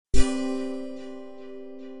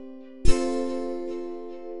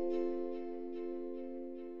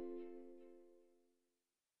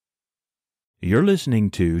You're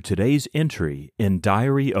listening to today's entry in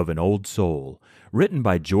Diary of an Old Soul, written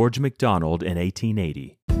by George MacDonald in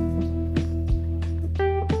 1880.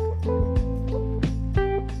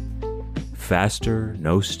 Faster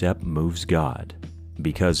no step moves God,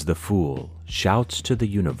 because the fool shouts to the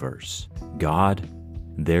universe, God,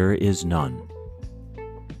 there is none.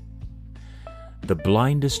 The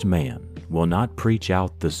blindest man will not preach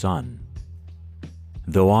out the sun,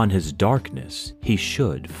 though on his darkness he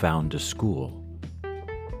should found a school.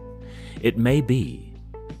 It may be,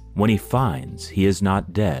 when he finds he is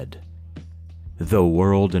not dead, though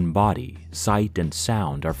world and body, sight and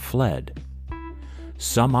sound are fled,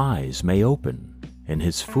 some eyes may open in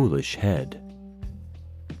his foolish head.